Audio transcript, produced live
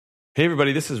Hey,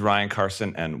 everybody, this is Ryan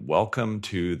Carson, and welcome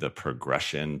to the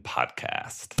Progression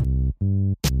Podcast.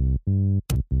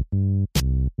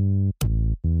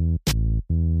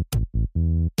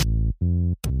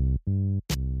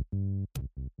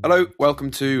 Hello,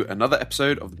 welcome to another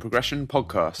episode of the Progression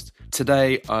Podcast.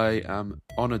 Today I am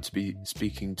honoured to be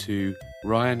speaking to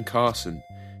Ryan Carson,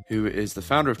 who is the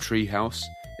founder of Treehouse.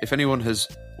 If anyone has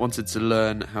wanted to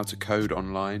learn how to code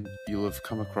online, you'll have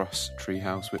come across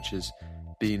Treehouse, which has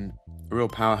been a real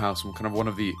powerhouse and kind of one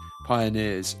of the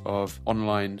pioneers of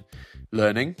online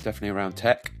learning, definitely around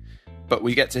tech. But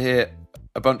we get to hear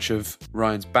a bunch of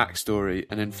Ryan's backstory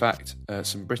and, in fact,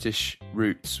 some British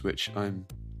roots, which I'm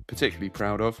particularly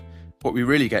proud of. What we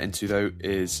really get into, though,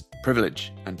 is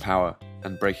privilege and power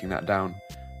and breaking that down,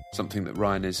 something that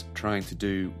Ryan is trying to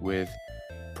do with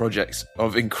projects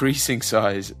of increasing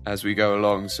size as we go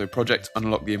along. So Project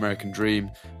Unlock the American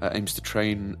Dream aims to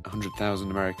train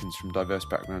 100,000 Americans from diverse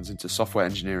backgrounds into software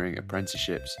engineering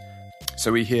apprenticeships.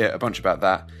 So we hear a bunch about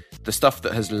that, the stuff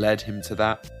that has led him to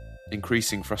that,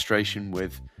 increasing frustration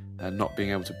with not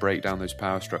being able to break down those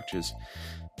power structures.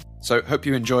 So hope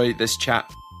you enjoy this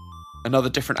chat. Another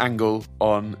different angle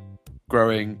on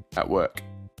growing at work.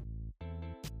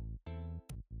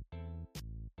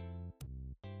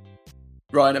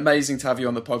 Ryan, amazing to have you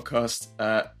on the podcast.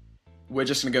 We're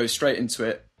just going to go straight into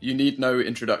it. You need no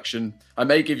introduction. I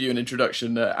may give you an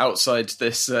introduction outside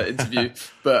this interview,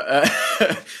 but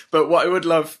what I would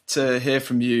love to hear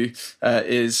from you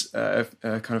is a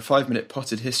kind of 5-minute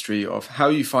potted history of how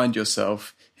you find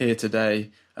yourself here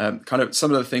today, kind of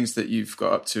some of the things that you've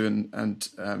got up to,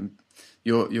 and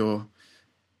your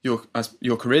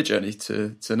career journey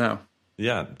to now.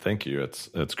 Yeah, thank you. It's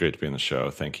great to be on the show.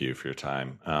 Thank you for your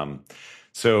time.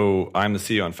 So I'm the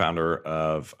CEO and founder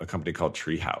of a company called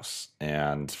Treehouse.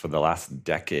 And for the last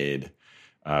decade,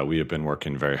 we have been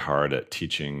working very hard at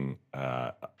teaching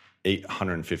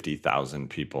 850,000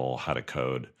 people how to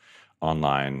code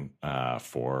online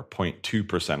for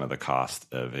 0.2% of the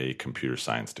cost of a computer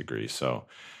science degree. So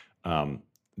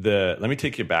let me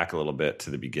take you back a little bit to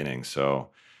the beginning. So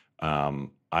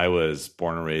I was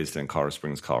born and raised in Colorado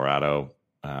Springs, Colorado,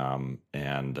 and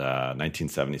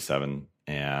 1977.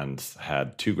 And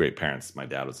had two great parents. My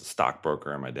dad was a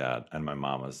stockbroker, and my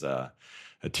mom was a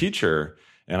teacher.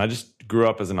 And I just grew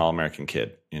up as an all-American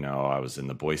kid. You know, I was in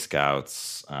the Boy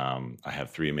Scouts. I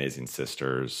have 3 amazing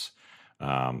sisters.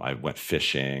 I went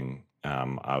fishing.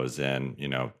 I was in,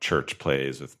 church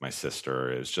plays with my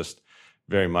sister. It was just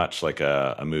very much like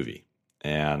a movie.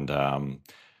 And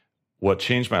what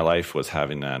changed my life was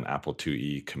having an Apple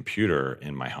IIe computer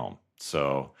in my home.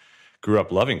 So grew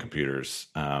up loving computers,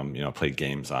 played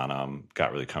games on them,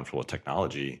 got really comfortable with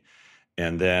technology.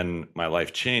 And then my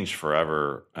life changed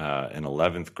forever in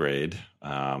 11th grade.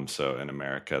 So in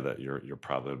America, that you're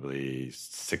probably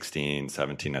 16,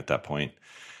 17 at that point.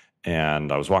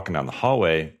 And I was walking down the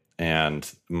hallway,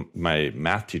 and my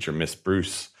math teacher, Miss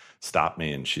Bruce, stopped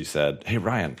me, and she said, "Hey,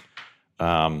 Ryan,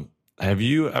 have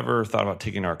you ever thought about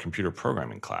taking our computer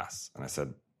programming class?" And I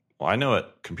said, "Well, I know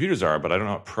what computers are, but I don't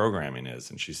know what programming is."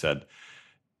 And she said,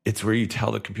 "It's where you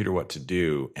tell the computer what to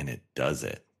do and it does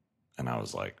it." And I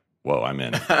was like, whoa, I'm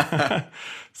in.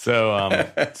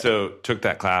 So took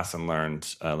that class and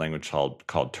learned a language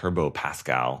called Turbo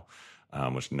Pascal,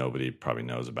 which nobody probably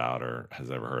knows about or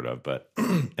has ever heard of. But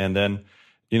and then,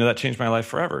 that changed my life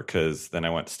forever, because then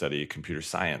I went to study computer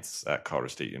science at Colorado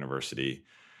State University.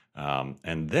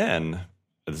 And then,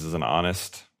 this is an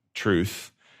honest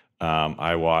truth,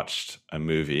 I watched a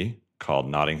movie called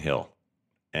Notting Hill,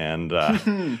 and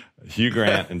Hugh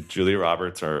Grant and Julia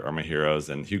Roberts are my heroes,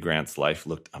 and Hugh Grant's life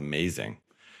looked amazing.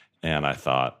 And I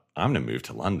thought, I'm going to move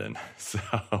to London. So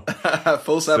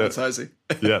False advertising.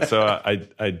 So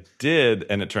I did,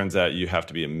 and it turns out you have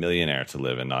to be a millionaire to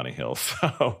live in Notting Hill.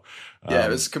 So it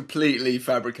was completely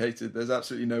fabricated. There's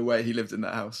absolutely no way he lived in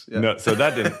that house. Yeah. No, so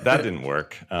that didn't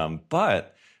work.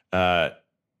 But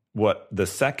what the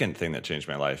second thing that changed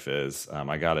my life is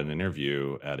I got an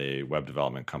interview at a web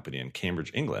development company in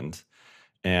Cambridge, England,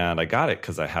 and I got it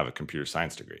because I have a computer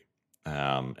science degree.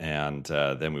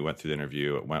 Then we went through the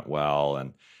interview. It went well,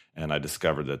 and I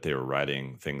discovered that they were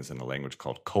writing things in a language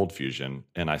called Cold Fusion.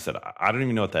 And I said, I don't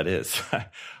even know what that is.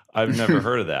 I've never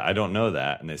heard of that. I don't know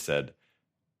that. And they said,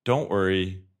 don't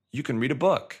worry, you can read a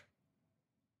book.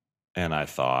 And I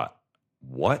thought,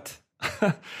 what?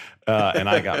 And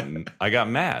I got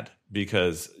mad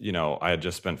because, I had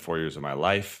just spent 4 years of my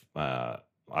life. I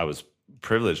was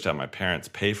privileged to have my parents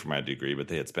pay for my degree, but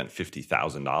they had spent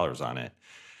 $50,000 on it,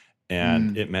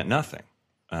 and it meant nothing.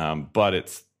 But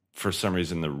it's, for some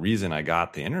reason, the reason I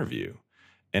got the interview.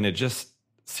 And it just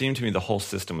seemed to me the whole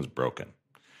system was broken.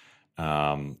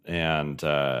 And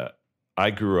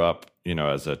I grew up,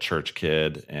 as a church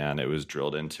kid, and it was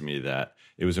drilled into me that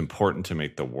it was important to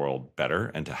make the world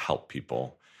better and to help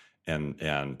people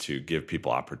and to give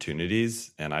people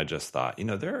opportunities. And I just thought,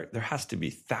 there has to be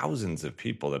thousands of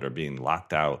people that are being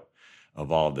locked out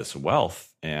of all of this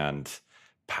wealth and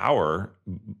power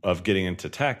of getting into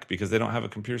tech because they don't have a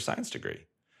computer science degree.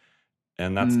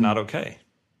 And that's not okay.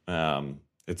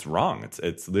 It's wrong.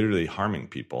 It's literally harming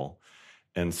people.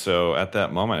 And so at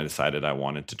that moment, I decided I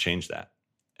wanted to change that.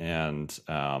 And,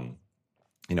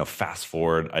 fast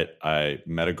forward, I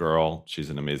met a girl. She's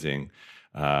an amazing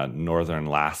northern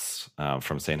lass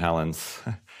from St. Helens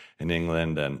in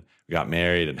England. And we got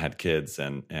married and had kids.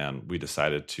 And we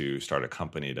decided to start a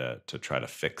company to try to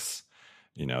fix,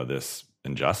 this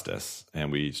injustice.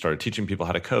 And we started teaching people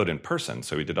how to code in person.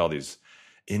 So we did all these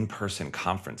in-person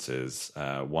conferences.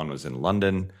 One was in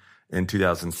London in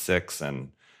 2006.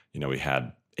 And, we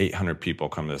had 800 people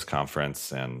come to this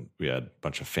conference, and we had a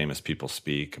bunch of famous people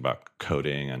speak about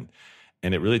coding, and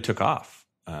it really took off.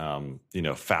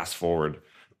 Fast forward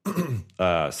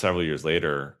several years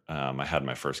later, I had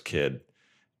my first kid,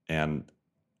 and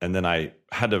then I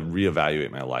had to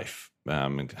reevaluate my life.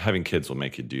 Having kids will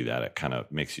make you do that. It kind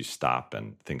of makes you stop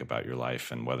and think about your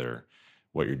life and whether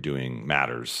what you're doing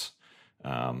matters.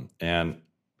 And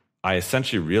I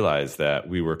essentially realized that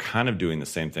we were kind of doing the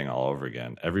same thing all over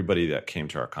again. Everybody that came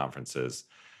to our conferences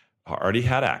already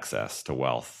had access to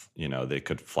wealth. They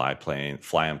could fly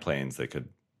on planes. They could,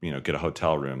 get a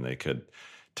hotel room. They could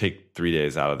take 3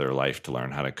 days out of their life to learn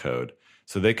how to code.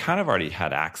 So they kind of already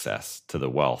had access to the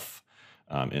wealth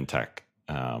in tech.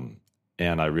 And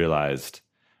I realized,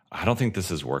 I don't think this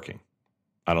is working.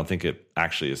 I don't think it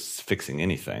actually is fixing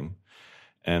anything.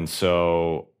 And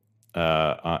so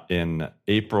in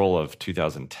April of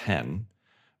 2010,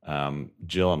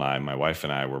 Jill and I, my wife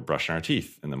and I, were brushing our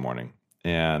teeth in the morning.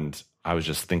 And I was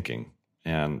just thinking,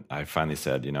 and I finally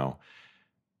said,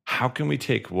 how can we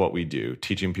take what we do,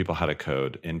 teaching people how to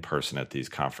code in person at these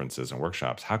conferences and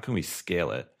workshops, how can we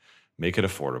scale it, make it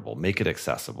affordable, make it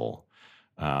accessible?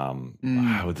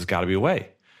 There's got to be a way.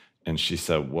 And she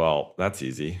said, well, that's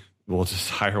easy. We'll just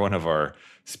hire one of our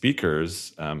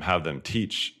speakers, have them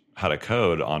teach how to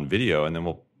code on video, and then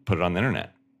we'll put it on the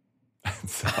internet.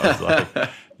 So I was like,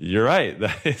 you're right.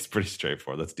 That is pretty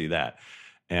straightforward. Let's do that.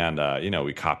 And,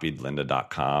 we copied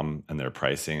lynda.com and their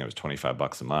pricing. It was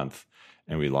 $25 a month.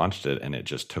 And we launched it, and it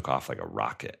just took off like a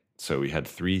rocket. So we had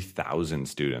 3,000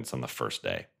 students on the first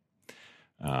day.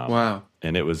 Wow.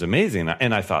 And it was amazing.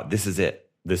 And I thought, this is it.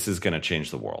 This is going to change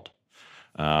the world.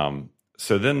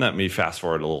 So then let me fast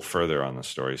forward a little further on the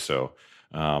story. So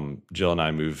Jill and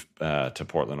I moved to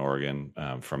Portland, Oregon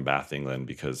from Bath, England,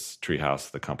 because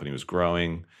Treehouse, the company, was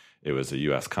growing. It was a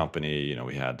U.S. company.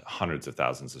 We had hundreds of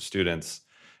thousands of students,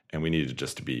 and we needed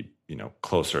just to be,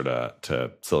 closer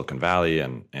to Silicon Valley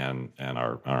and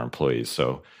our employees.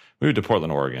 So we moved to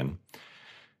Portland, Oregon.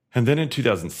 And then in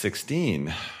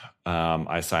 2016,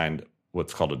 I signed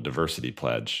what's called a diversity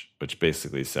pledge, which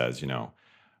basically says,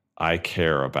 I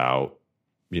care about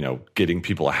getting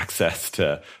people access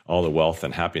to all the wealth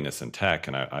and happiness in tech.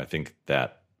 And I think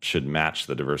that should match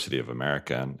the diversity of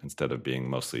America instead of being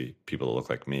mostly people that look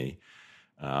like me.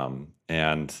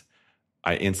 And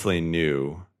I instantly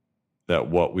knew that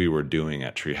what we were doing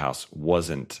at Treehouse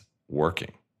wasn't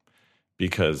working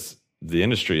because the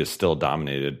industry is still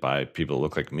dominated by people that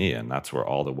look like me. And that's where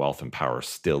all the wealth and power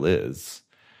still is.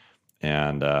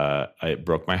 And it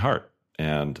broke my heart.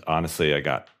 And honestly, I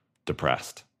got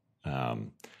depressed.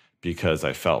 Because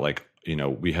I felt like,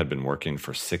 we had been working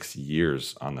for 6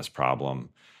 years on this problem.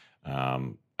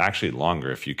 Actually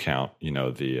longer if you count,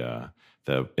 the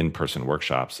in-person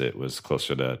workshops. It was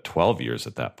closer to 12 years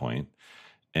at that point.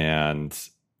 And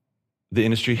the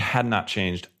industry had not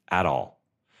changed at all.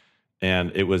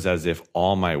 And it was as if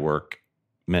all my work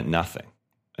meant nothing.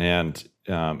 And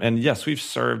yes, we've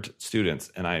served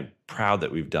students, and I'm proud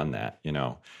that we've done that,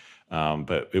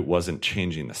 but it wasn't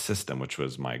changing the system, which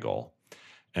was my goal.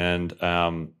 And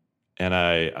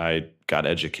I got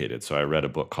educated. So I read a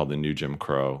book called The New Jim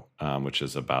Crow, which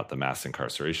is about the mass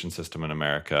incarceration system in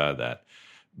America that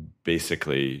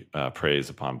basically preys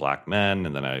upon Black men.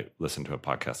 And then I listened to a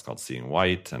podcast called Seeing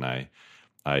White, and I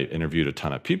interviewed a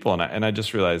ton of people. And I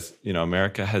just realized,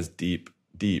 America has deep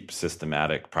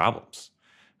systematic problems,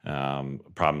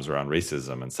 problems around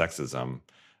racism and sexism.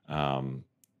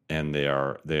 And they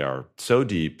are so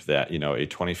deep that, a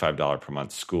 $25 per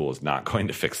month school is not going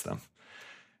to fix them.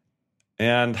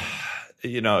 And,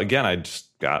 again, I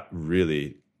just got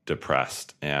really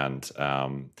depressed. And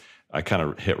I kind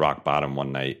of hit rock bottom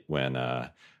one night when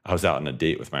I was out on a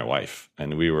date with my wife.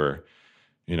 And we were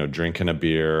drinking a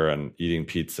beer and eating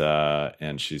pizza.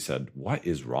 And she said, "What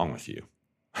is wrong with you?"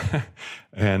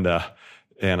 and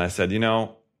I said,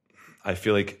 I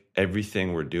feel like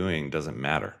everything we're doing doesn't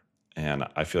matter. And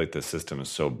I feel like the system is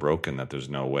so broken that there's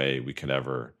no way we could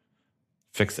ever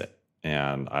fix it.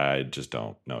 And I just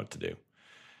don't know what to do.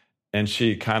 And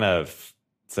she kind of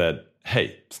said,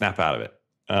 "Hey, snap out of it.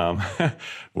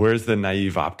 Where's the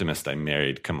naive optimist I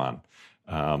married? Come on."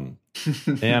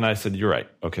 And I said, "You're right.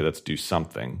 Okay, let's do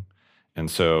something." And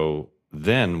so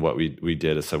then what we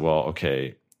did is said, well,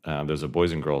 okay, there's a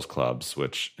Boys and Girls Clubs,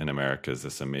 which in America is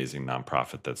this amazing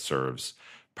nonprofit that serves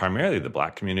primarily the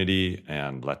Black community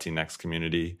and Latinx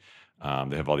community.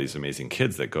 They have all these amazing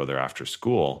kids that go there after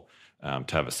school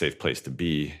to have a safe place to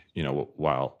be,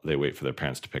 while they wait for their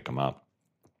parents to pick them up.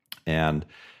 And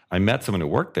I met someone who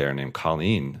worked there named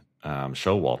Colleen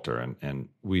Showalter, and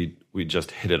we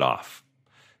just hit it off.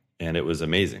 And it was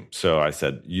amazing. So I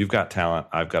said, "You've got talent.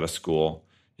 I've got a school.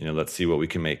 Let's see what we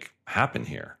can make happen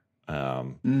here."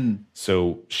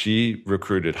 So she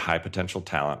recruited high potential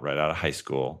talent right out of high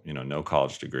school, no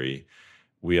college degree.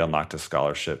 We unlocked a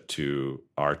scholarship to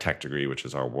our tech degree, which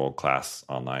is our world-class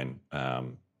online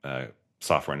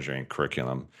software engineering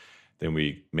curriculum. Then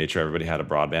we made sure everybody had a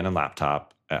broadband and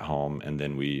laptop at home. And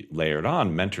then we layered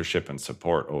on mentorship and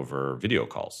support over video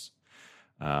calls.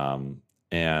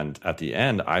 And at the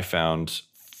end, I found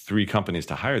 3 companies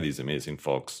to hire these amazing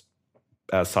folks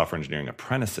as software engineering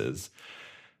apprentices.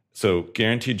 So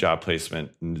guaranteed job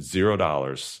placement,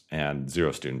 $0 and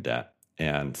 0 student debt.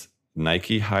 And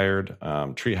Nike hired,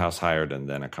 Treehouse hired, and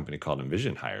then a company called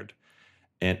Envision hired.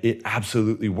 And it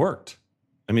absolutely worked.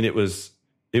 I mean, it was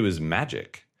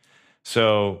magic.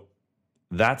 So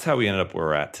that's how we ended up where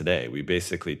we're at today. We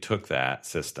basically took that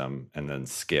system and then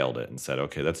scaled it and said,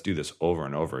 okay, let's do this over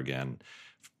and over again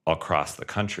across the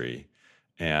country.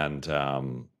 And,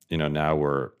 now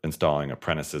we're installing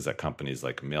apprentices at companies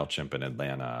like MailChimp in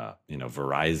Atlanta,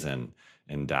 Verizon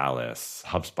in Dallas,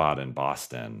 HubSpot in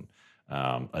Boston,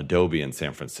 Adobe in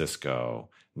San Francisco,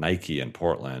 Nike in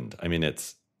Portland. I mean,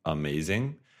 it's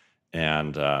amazing.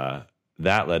 And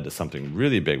that led to something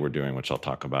really big we're doing, which I'll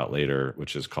talk about later,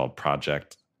 which is called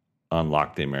Project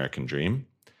Unlock the American Dream.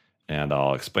 And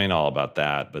I'll explain all about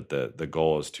that. But the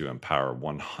goal is to empower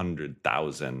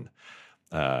 100,000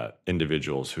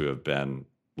 individuals who have been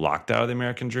locked out of the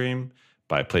American dream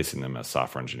by placing them as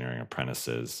software engineering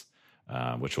apprentices,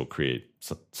 which will create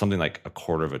something like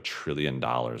 $250 billion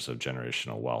of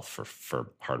generational wealth for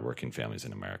hardworking families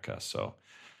in America. So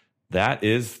that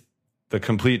is the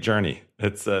complete journey.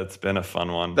 It's been a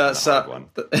fun one. That's a hard one.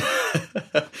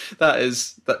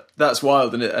 That's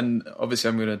wild, and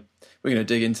obviously we're gonna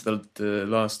dig into the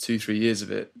last 2-3 years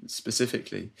of it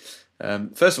specifically.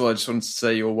 First of all, I just wanted to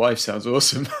say your wife sounds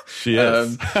awesome. She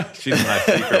is. She's my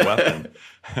secret weapon.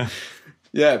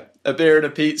 Yeah, a beer and a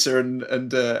pizza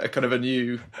and a kind of a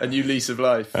new lease of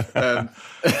life.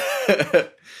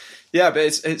 Yeah, but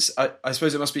it's I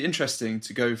suppose it must be interesting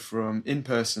to go from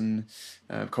in-person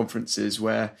conferences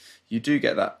where you do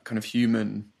get that kind of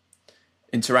human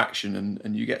interaction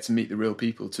and you get to meet the real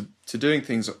people to doing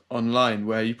things online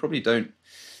where you probably don't.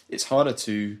 It's harder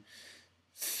to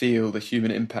feel the human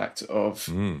impact of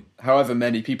however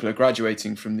many people are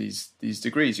graduating from these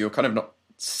degrees. You're kind of not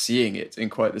seeing it in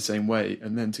quite the same way,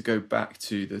 and then to go back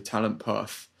to the talent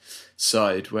path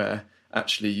side where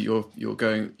actually you're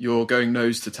going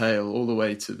nose to tail all the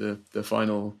way to the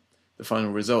final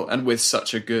result, and with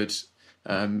such a good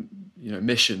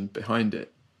mission behind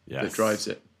it. Yes. That drives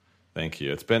it. Thank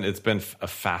you. It's been a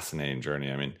fascinating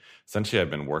journey. I mean, essentially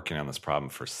I've been working on this problem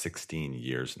for 16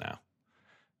 years now.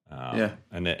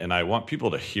 And I want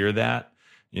people to hear that,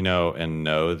 and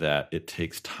know that it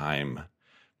takes time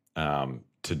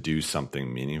to do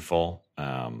something meaningful.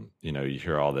 You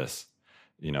hear all this,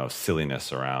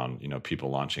 silliness around, people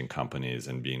launching companies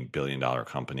and being billion-dollar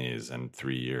companies in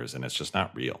 3 years, and it's just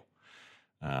not real.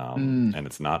 And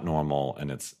it's not normal,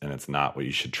 and it's not what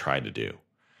you should try to do.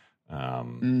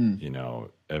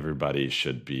 Everybody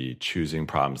should be choosing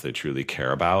problems they truly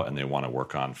care about and they want to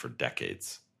work on for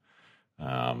decades.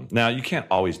 Now, you can't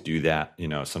always do that.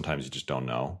 Sometimes you just don't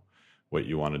know what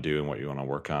you want to do and what you want to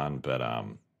work on. But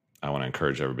I want to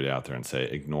encourage everybody out there and say,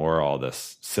 ignore all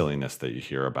this silliness that you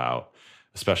hear about,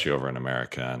 especially over in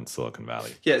America and Silicon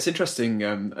Valley. Yeah, it's interesting.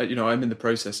 I'm in the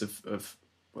process of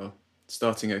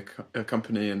starting a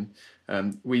company,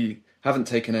 and we haven't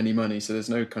taken any money, so there's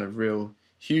no kind of real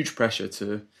huge pressure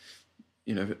to,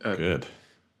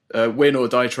 win or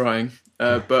die trying.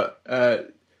 But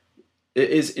it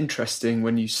is interesting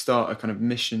when you start a kind of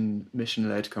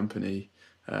mission-led company.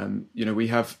 We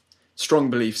have strong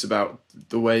beliefs about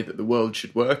the way that the world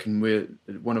should work, and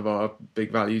one of our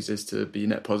big values is to be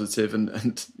net positive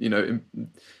and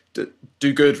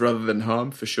do good rather than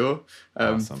harm, for sure.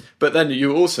 Awesome. But then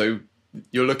you're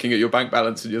looking at your bank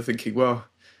balance and you're thinking, well,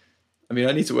 I mean,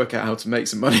 I need to work out how to make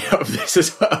some money out of this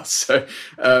as well. So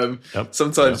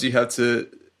sometimes you have to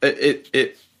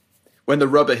when the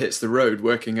rubber hits the road,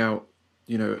 working out,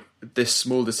 this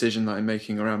small decision that I'm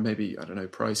making around maybe, I don't know,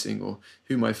 pricing or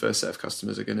who my first set of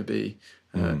customers are going to be.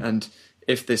 And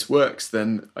if this works,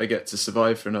 then I get to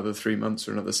survive for another 3 months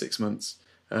or another 6 months.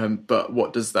 But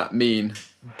what does that mean?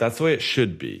 That's the way it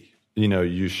should be.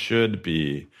 You should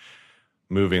be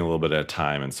moving a little bit at a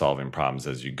time and solving problems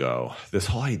as you go. This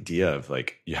whole idea of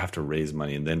you have to raise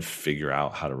money and then figure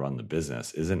out how to run the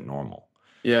business isn't normal.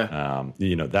 Yeah.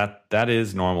 That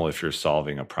is normal if you're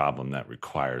solving a problem that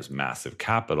requires massive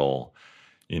capital,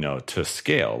 to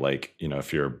scale.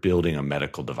 If you're building a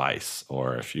medical device,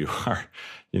 or if you are,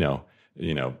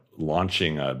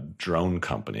 launching a drone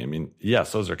company. I mean,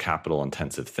 yes, those are capital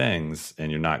intensive things, and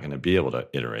you're not going to be able to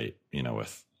iterate,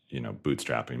 with,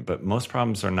 bootstrapping. But most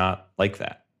problems are not like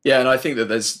that. Yeah, and I think that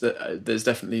there's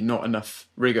definitely not enough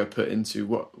rigor put into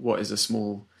what is a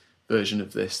small version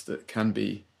of this that can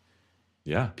be.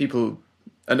 Yeah, people,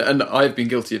 and I've been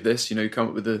guilty of this. You come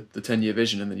up with the 10-year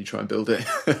vision and then you try and build it.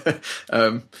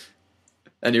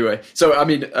 Anyway, so I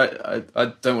mean,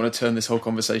 I don't want to turn this whole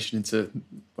conversation into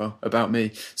about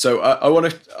me. So I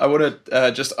want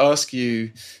to just ask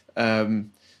you. I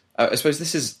suppose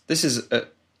this is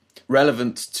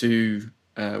relevant to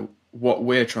what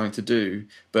we're trying to do,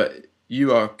 but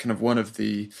you are kind of one of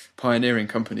the pioneering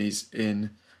companies in.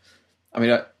 I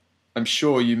mean, I'm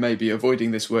sure you may be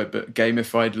avoiding this word, but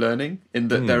gamified learning, in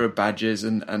that there are badges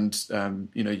and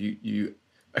you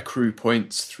accrue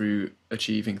points through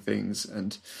achieving things.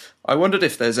 And I wondered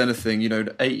if there's anything,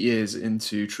 8 years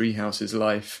into Treehouse's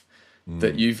life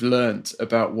that you've learnt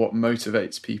about what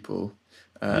motivates people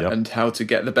and how to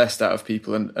get the best out of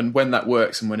people, and when that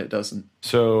works and when it doesn't.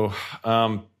 So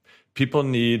people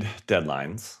need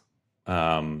deadlines.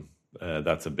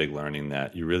 That's a big learning,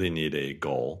 that you really need a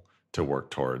goal to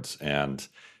work towards. And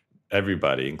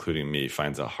everybody, including me,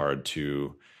 finds it hard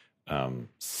to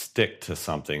stick to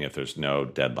something if there's no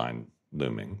deadline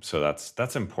looming. So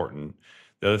that's important.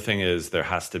 The other thing is there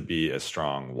has to be a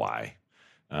strong why.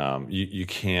 You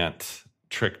can't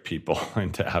trick people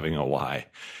into having a why.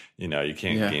 You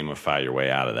can't gamify your way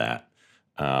out of that.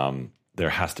 There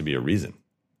has to be a reason.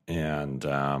 And,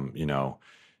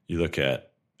 you look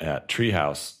at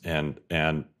Treehouse,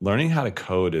 and learning how to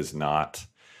code is not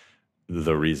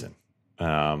the reason.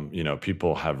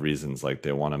 People have reasons, like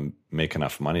they want to make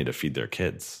enough money to feed their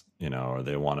kids, or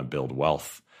they want to build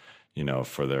wealth,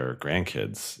 for their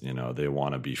grandkids. They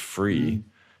want to be free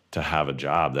to have a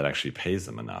job that actually pays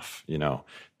them enough.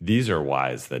 These are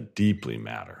whys that deeply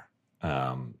matter.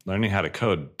 Learning how to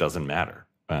code doesn't matter.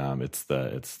 It's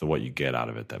the what you get out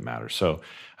of it that matters. So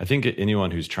I think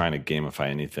anyone who's trying to gamify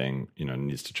anything,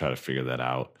 needs to try to figure that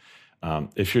out.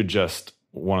 If you're just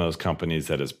one of those companies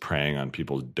that is preying on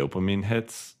people's dopamine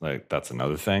hits, that's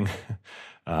another thing.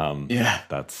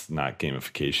 That's not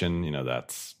gamification.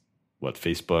 That's what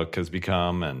Facebook has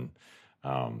become. And,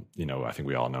 I think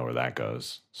we all know where that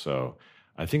goes. So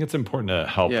I think it's important to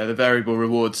help. Yeah. The variable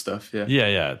reward stuff. Yeah.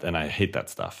 Yeah. And I hate that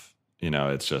stuff.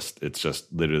 It's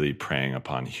just literally preying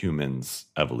upon humans'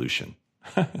 evolution.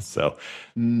 So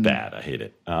bad. I hate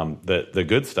it. The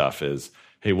good stuff is,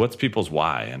 hey, what's people's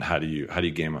why, and how do you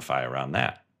gamify around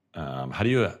that? How do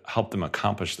you help them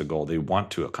accomplish the goal they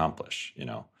want to accomplish?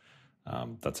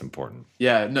 That's important.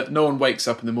 Yeah, no one wakes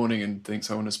up in the morning and thinks,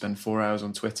 I want to spend 4 hours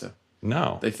on Twitter.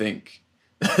 No, they think,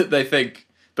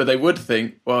 but they would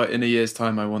think, well, in a year's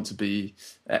time, I want to be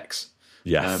X.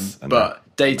 Yes,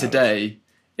 but day to day,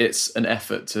 it's an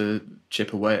effort to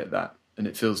chip away at that, and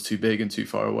it feels too big and too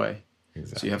far away.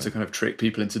 Exactly. So you have to kind of trick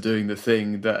people into doing the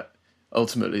thing that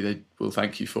ultimately they will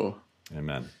thank you for.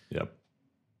 Amen. Yep.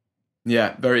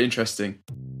 Yeah, very interesting.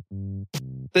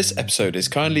 This episode is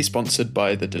kindly sponsored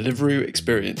by the Deliveroo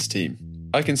Experience team.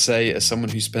 I can say, as someone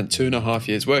who spent 2.5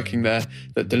 years working there,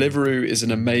 that Deliveroo is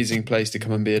an amazing place to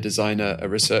come and be a designer, a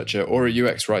researcher, or a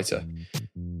UX writer.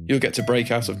 You'll get to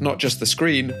break out of not just the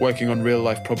screen, working on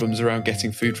real-life problems around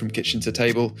getting food from kitchen to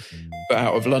table, but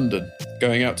out of London,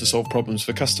 going out to solve problems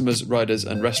for customers, riders,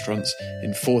 and restaurants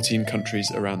in 14 countries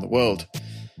around the world.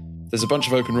 There's a bunch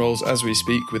of open roles as we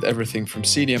speak, with everything from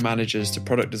senior managers to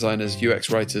product designers, UX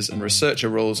writers, and researcher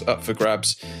roles up for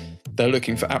grabs. They're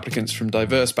looking for applicants from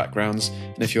diverse backgrounds,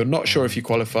 and if you're not sure if you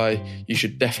qualify, you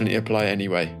should definitely apply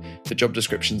anyway. The job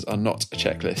descriptions are not a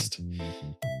checklist.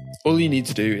 All you need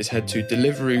to do is head to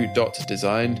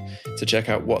deliveroo.design to check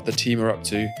out what the team are up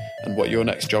to and what your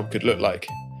next job could look like.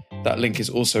 That link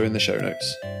is also in the show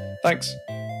notes. Thanks.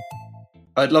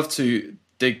 I'd love to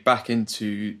dig back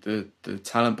into the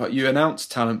Talent Path. You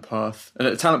announced Talent Path,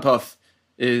 and Talent Path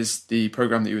is the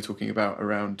program that you were talking about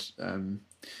around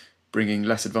bringing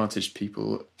less advantaged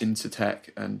people into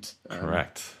tech. And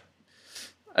correct.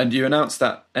 And you announced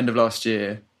that end of last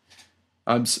year.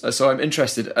 I'm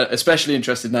interested, especially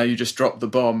interested now. You just dropped the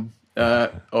bomb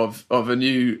of a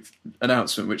new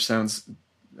announcement, which sounds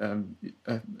a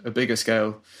bigger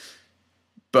scale.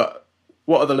 But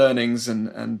what are the learnings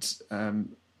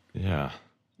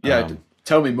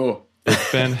tell me more.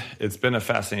 It's been a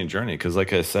fascinating journey because,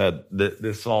 like I said,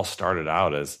 this all started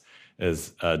out as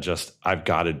just I've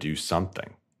got to do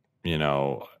something.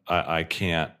 I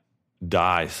can't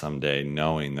die someday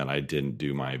knowing that I didn't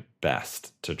do my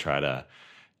best to try to,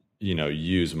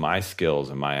 use my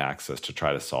skills and my access to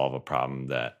try to solve a problem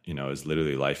that, is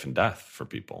literally life and death for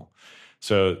people.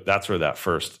 So that's where that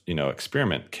first,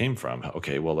 experiment came from.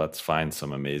 Okay, well, let's find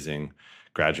some amazing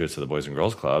graduates of the Boys and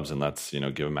Girls Clubs and let's,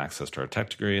 give them access to our tech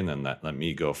degree, and then let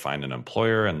me go find an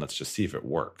employer and let's just see if it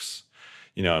works.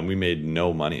 And we made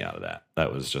no money out of that.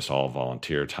 That was just all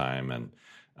volunteer time.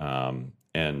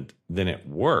 And then it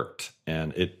worked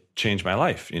and it changed my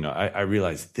life. I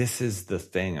realized this is the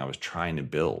thing I was trying to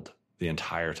build the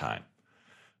entire time,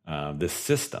 this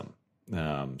system.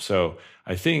 So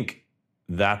I think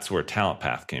that's where Talent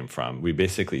Path came from. We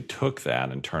basically took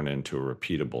that and turned it into a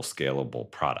repeatable, scalable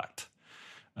product.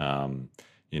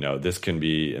 This can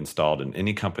be installed in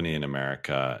any company in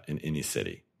America, in any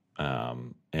city.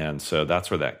 And so that's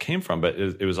where that came from. But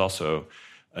it was also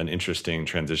an interesting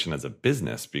transition as a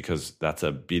business because that's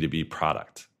a B2B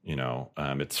product.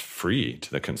 It's free to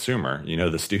the consumer,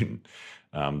 the student.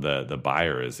 The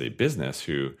buyer is a business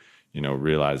who,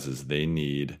 realizes they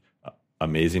need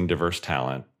amazing, diverse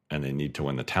talent and they need to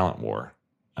win the talent war.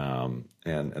 And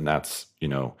that's,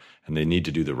 and they need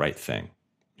to do the right thing.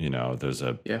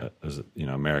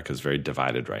 America's very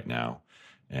divided right now.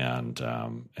 And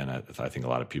I think a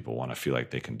lot of people want to feel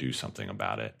like they can do something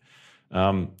about it.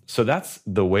 So that's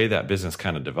the way that business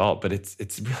kind of developed, but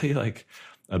it's really like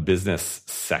a business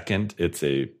second. It's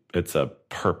a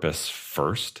purpose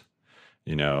first.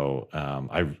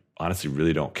 I honestly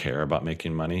really don't care about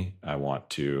making money. I want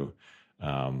to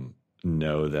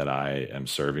know that I am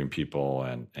serving people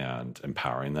and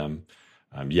empowering them.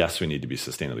 Yes, we need to be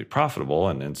sustainably profitable,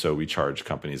 and so we charge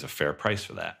companies a fair price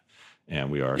for that. And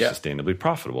we are sustainably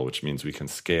profitable, which means we can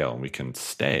scale and we can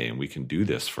stay and we can do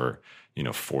this for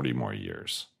 40 more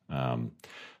years.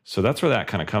 So that's where that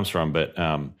kind of comes from. But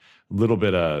a little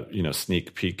bit of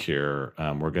sneak peek here.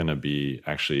 We're going to be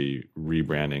actually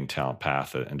rebranding Talent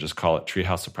Path and just call it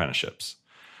Treehouse Apprenticeships.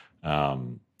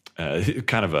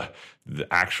 The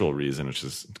actual reason, which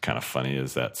is kind of funny,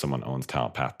 is that someone owns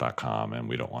talentpath.com and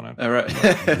we don't want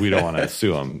to we don't want to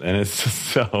sue them. And it's just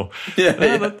so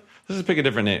let's just pick a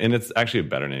different name. And it's actually a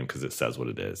better name because it says what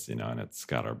it is, and it's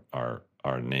got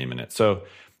our name in it. So,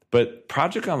 but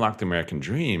Project Unlock the American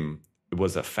Dream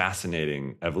was a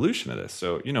fascinating evolution of this.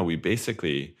 So, we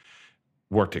basically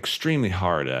worked extremely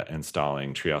hard at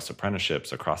installing Treehouse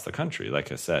Apprenticeships across the country.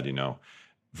 Like I said,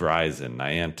 Verizon,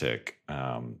 Niantic,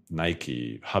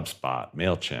 Nike, HubSpot,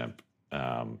 MailChimp,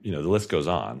 the list goes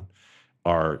on,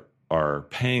 are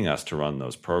paying us to run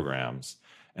those programs.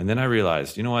 And then I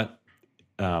realized,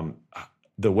 the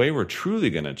way we're truly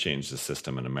going to change the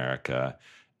system in America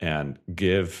and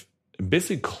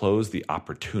basically close the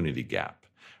opportunity gap,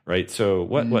 right? So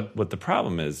what the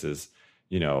problem is,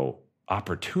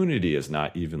 opportunity is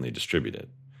not evenly distributed.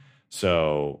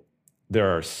 So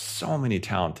there are so many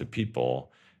talented people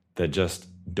that just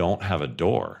don't have a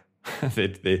door.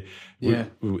 they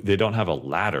don't have a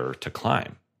ladder to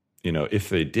climb. If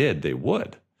they did, they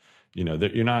would.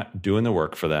 You're not doing the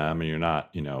work for them, and you're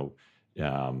not,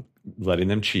 letting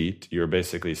them cheat. You're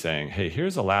basically saying, hey,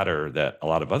 here's a ladder that a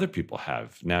lot of other people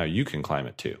have. Now you can climb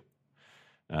it too.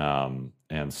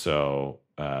 And so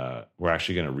we're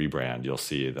actually going to rebrand. You'll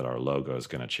see that our logo is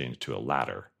going to change to a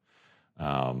ladder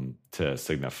to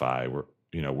signify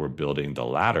we're building the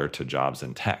ladder to jobs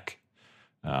in tech.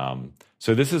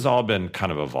 So this has all been kind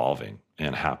of evolving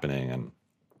and happening.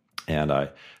 And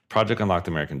Project Unlock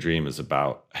the American Dream is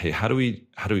about, hey, how do we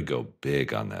go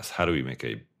big on this? How do we make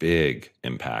a big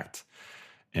impact?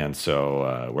 And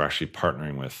so we're actually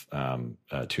partnering with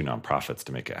two nonprofits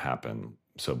to make it happen.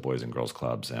 So Boys and Girls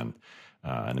Clubs and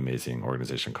an amazing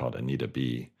organization called Anita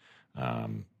B,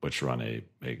 which run a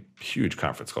huge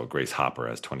conference called Grace Hopper,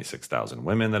 has 26,000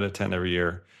 women that attend every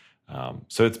year.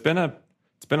 So it's been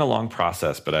a long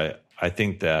process, but I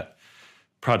think that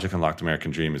Project Unlocked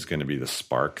American Dream is going to be the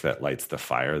spark that lights the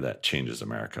fire that changes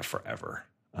America forever.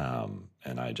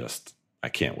 And I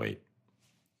can't wait.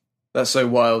 That's so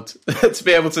wild to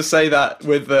be able to say that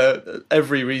with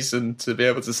every reason to be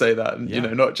able to say that,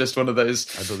 and not just one of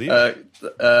those. I believe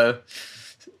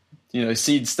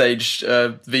seed stage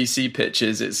VC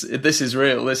pitches. This is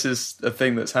real. This is a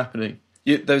thing that's happening.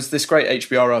 There's this great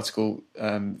HBR article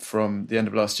from the end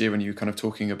of last year when you were kind of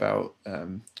talking about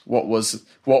what was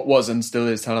and still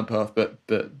is Talent Path, but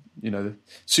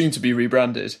soon to be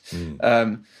rebranded.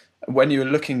 When you were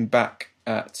looking back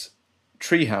at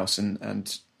Treehouse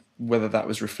and whether that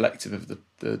was reflective of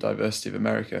the diversity of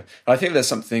America. I think there's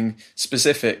something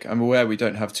specific. I'm aware we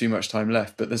don't have too much time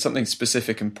left, but there's something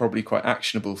specific and probably quite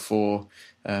actionable for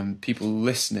people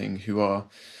listening who are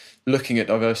looking at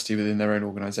diversity within their own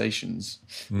organisations.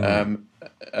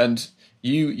 And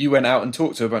you went out and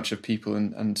talked to a bunch of people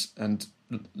and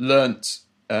learnt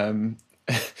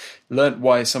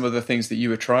why some of the things that you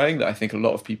were trying, that I think a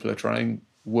lot of people are trying,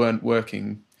 weren't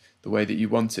working the way that you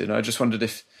wanted. And I just wondered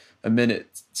if a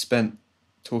minute spent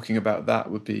talking about that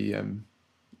would be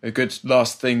a good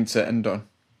last thing to end on.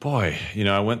 Boy,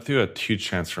 I went through a huge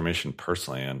transformation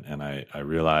personally, and I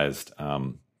realized, I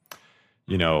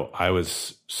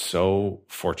was so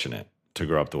fortunate to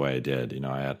grow up the way I did.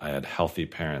 I had healthy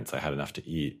parents. I had enough to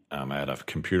eat. I had a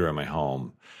computer in my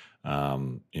home.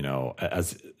 To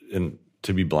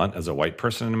be blunt, as a white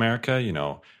person in America,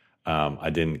 I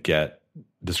didn't get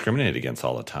discriminated against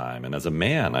all the time. And as a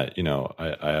man, I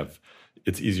have,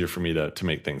 it's easier for me to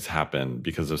make things happen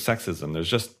because of sexism. There's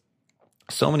just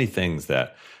so many things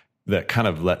that kind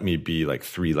of let me be like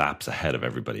 3 laps ahead of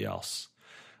everybody else.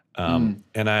 And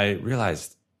I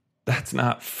realized that's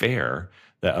not fair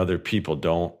that other people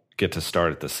don't get to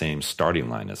start at the same starting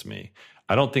line as me.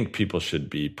 I don't think people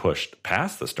should be pushed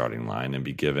past the starting line and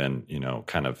be given,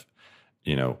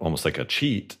 almost like a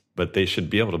cheat, but they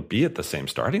should be able to be at the same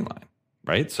starting line.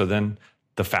 Right? So then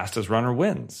the fastest runner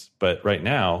wins. But right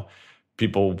now,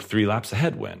 people 3 laps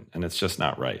ahead win, and it's just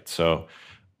not right. So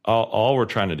all we're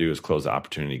trying to do is close the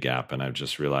opportunity gap. And I've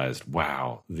just realized,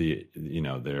 wow,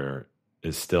 there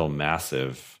is still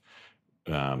massive,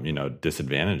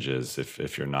 disadvantages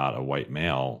if you're not a white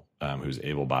male who's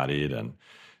able-bodied and,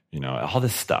 all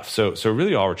this stuff. So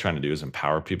really all we're trying to do is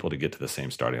empower people to get to the same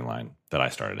starting line that I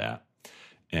started at.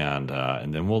 And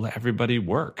then we'll let everybody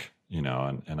work.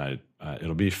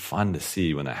 It'll be fun to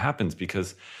see when that happens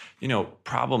because,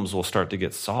 problems will start to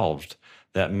get solved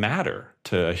that matter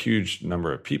to a huge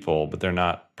number of people, but they're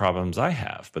not problems I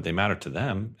have, but they matter to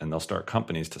them, and they'll start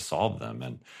companies to solve them.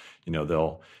 And,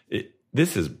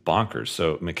 this is bonkers.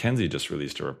 So McKinsey just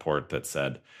released a report that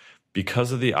said,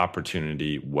 because of the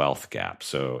opportunity wealth gap,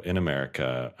 so in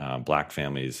America, Black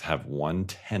families have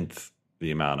 1/10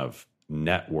 the amount of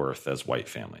net worth as white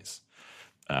families.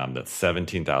 That's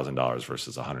 $17,000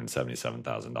 versus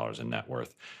 $177,000 in net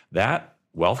worth. That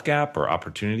wealth gap or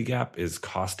opportunity gap is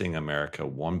costing America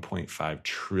 $1.5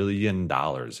 trillion in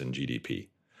GDP.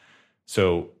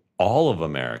 So all of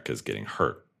America is getting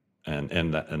hurt.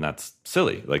 And that's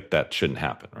silly. Like, that shouldn't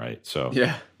happen, right? So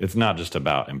It's not just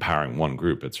about empowering one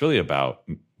group. It's really about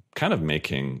kind of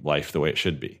making life the way it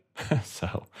should be.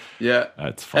 So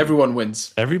it's fun. Everyone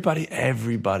wins.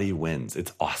 Everybody wins.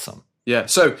 It's awesome. Yeah.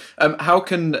 So, how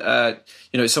can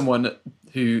someone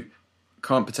who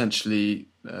can't potentially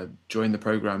join the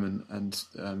program and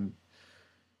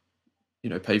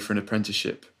pay for an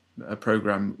apprenticeship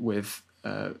program with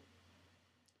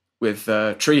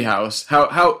Treehouse,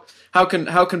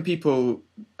 how can people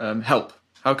help?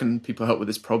 How can people help with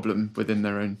this problem within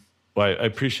their own? Well, I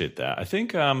appreciate that. I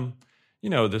think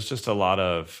there's just a lot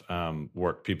of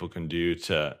work people can do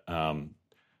to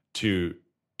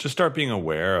just start being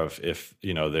aware of if,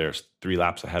 there's 3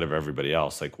 laps ahead of everybody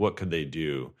else, like what could they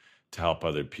do to help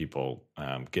other people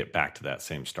get back to that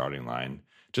same starting line?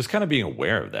 Just kind of being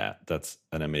aware of that. That's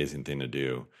an amazing thing to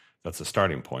do. That's a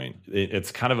starting point.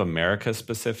 It's kind of America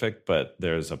specific, but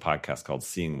there's a podcast called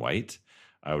Seeing White.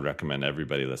 I would recommend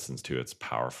everybody listens to. It's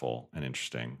powerful and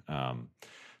interesting.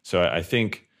 So I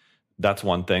think that's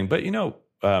one thing. But,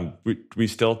 we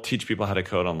still teach people how to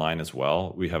code online as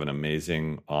well. We have an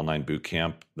amazing online boot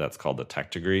camp that's called the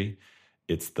Tech Degree.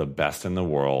 It's the best in the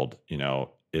world.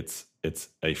 It's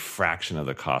a fraction of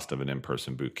the cost of an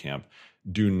in-person boot camp.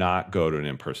 Do not go to an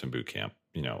in-person boot camp,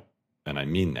 and I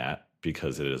mean that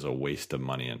because it is a waste of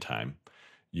money and time.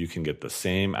 You can get the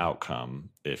same outcome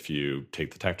if you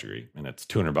take the Tech Degree, and it's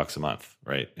 $200 a month,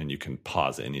 right? And you can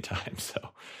pause anytime. So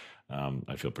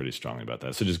I feel pretty strongly about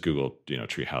that. So just Google,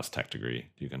 Treehouse Tech Degree.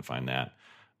 You can find that.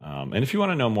 And if you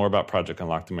want to know more about Project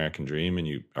Unlock the American Dream and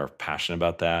you are passionate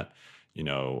about that,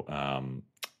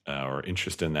 or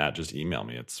interested in that, just email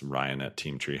me. It's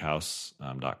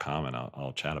ryan@teamtreehouse.com, and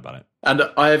I'll chat about it. And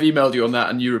I have emailed you on that,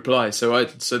 and you reply. So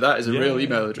that is a real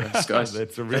email address, guys.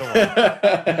 It's a real one.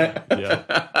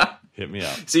 Yeah, hit me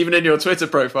up. It's even in your Twitter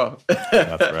profile.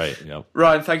 That's right. Yep.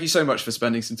 Ryan, thank you so much for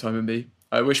spending some time with me.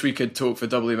 I wish we could talk for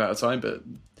double the amount of time, but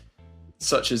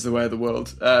such is the way of the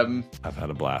world. I've had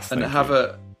a blast. And have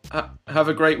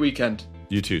a great weekend.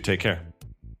 You too. Take care.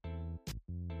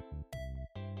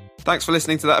 Thanks for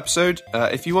listening to that episode.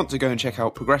 If you want to go and check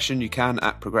out Progression, you can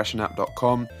at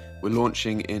progressionapp.com. We're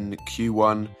launching in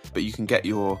Q1, but you can get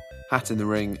your hat in the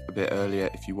ring a bit earlier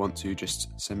if you want to. Just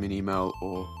send me an email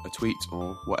or a tweet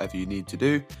or whatever you need to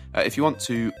do. If you want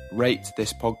to rate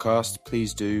this podcast,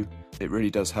 please do. It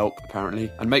really does help,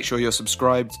 apparently. And make sure you're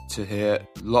subscribed to hear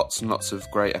lots and lots of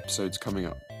great episodes coming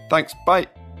up. Thanks. Bye.